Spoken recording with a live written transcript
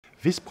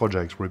This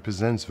project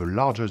represents the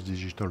largest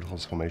digital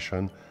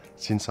transformation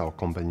since our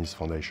company's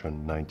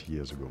foundation 90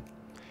 years ago.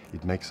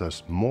 It makes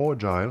us more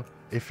agile,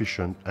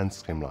 efficient and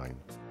streamlined.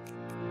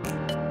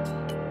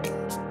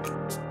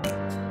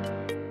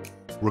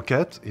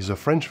 Roquette is a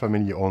French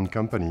family-owned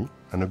company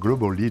and a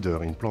global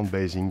leader in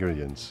plant-based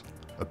ingredients,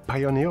 a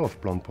pioneer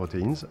of plant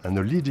proteins and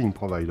a leading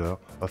provider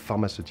of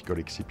pharmaceutical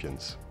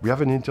excipients. We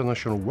have an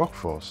international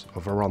workforce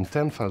of around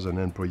 10,000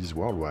 employees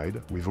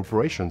worldwide, with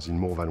operations in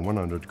more than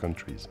 100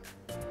 countries.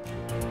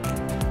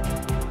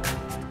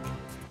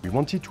 We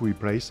wanted to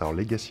replace our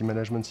legacy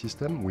management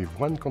system with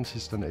one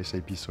consistent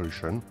SAP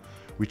solution,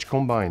 which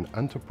combined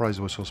enterprise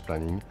resource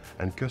planning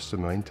and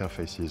customer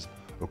interfaces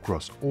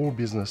across all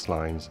business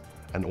lines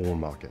and all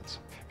markets.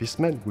 This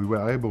meant we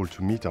were able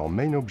to meet our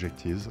main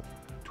objectives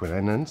to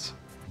enhance,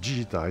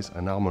 digitize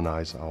and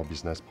harmonize our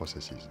business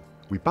processes.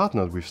 We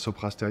partnered with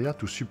Sopra Steria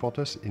to support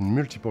us in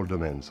multiple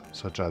domains,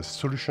 such as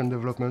solution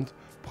development,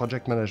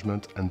 project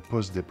management and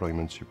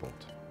post-deployment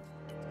support.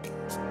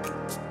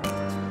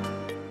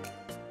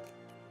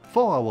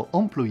 For our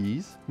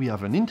employees, we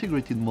have an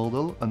integrated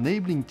model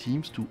enabling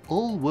teams to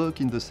all work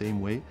in the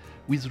same way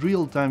with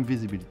real-time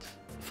visibility.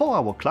 For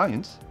our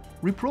clients,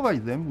 we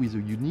provide them with a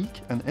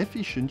unique and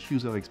efficient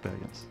user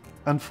experience.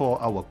 And for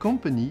our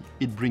company,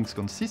 it brings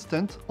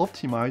consistent,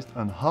 optimized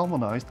and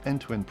harmonized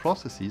end-to-end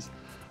processes,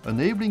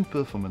 enabling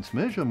performance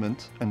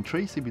measurement and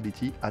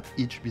traceability at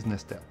each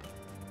business step.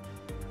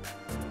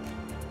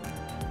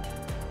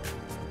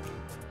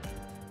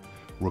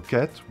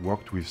 Roquette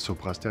worked with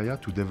Sopra Steria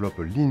to develop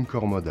a lean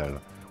core model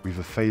with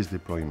a phased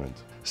deployment,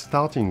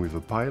 starting with a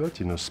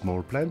pilot in a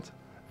small plant,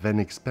 then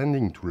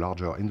expanding to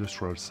larger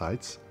industrial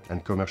sites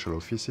and commercial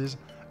offices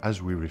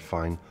as we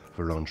refine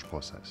the launch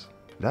process.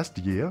 Last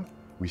year,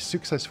 we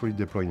successfully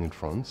deployed in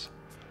France,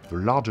 the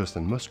largest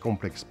and most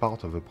complex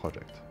part of the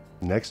project.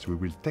 Next, we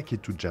will take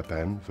it to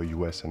Japan, the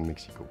US and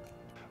Mexico.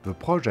 The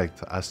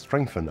project has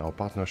strengthened our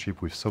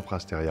partnership with Sopra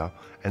Steria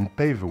and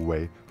paved the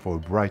way for a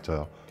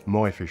brighter,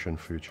 more efficient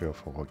future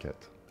for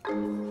Roquette.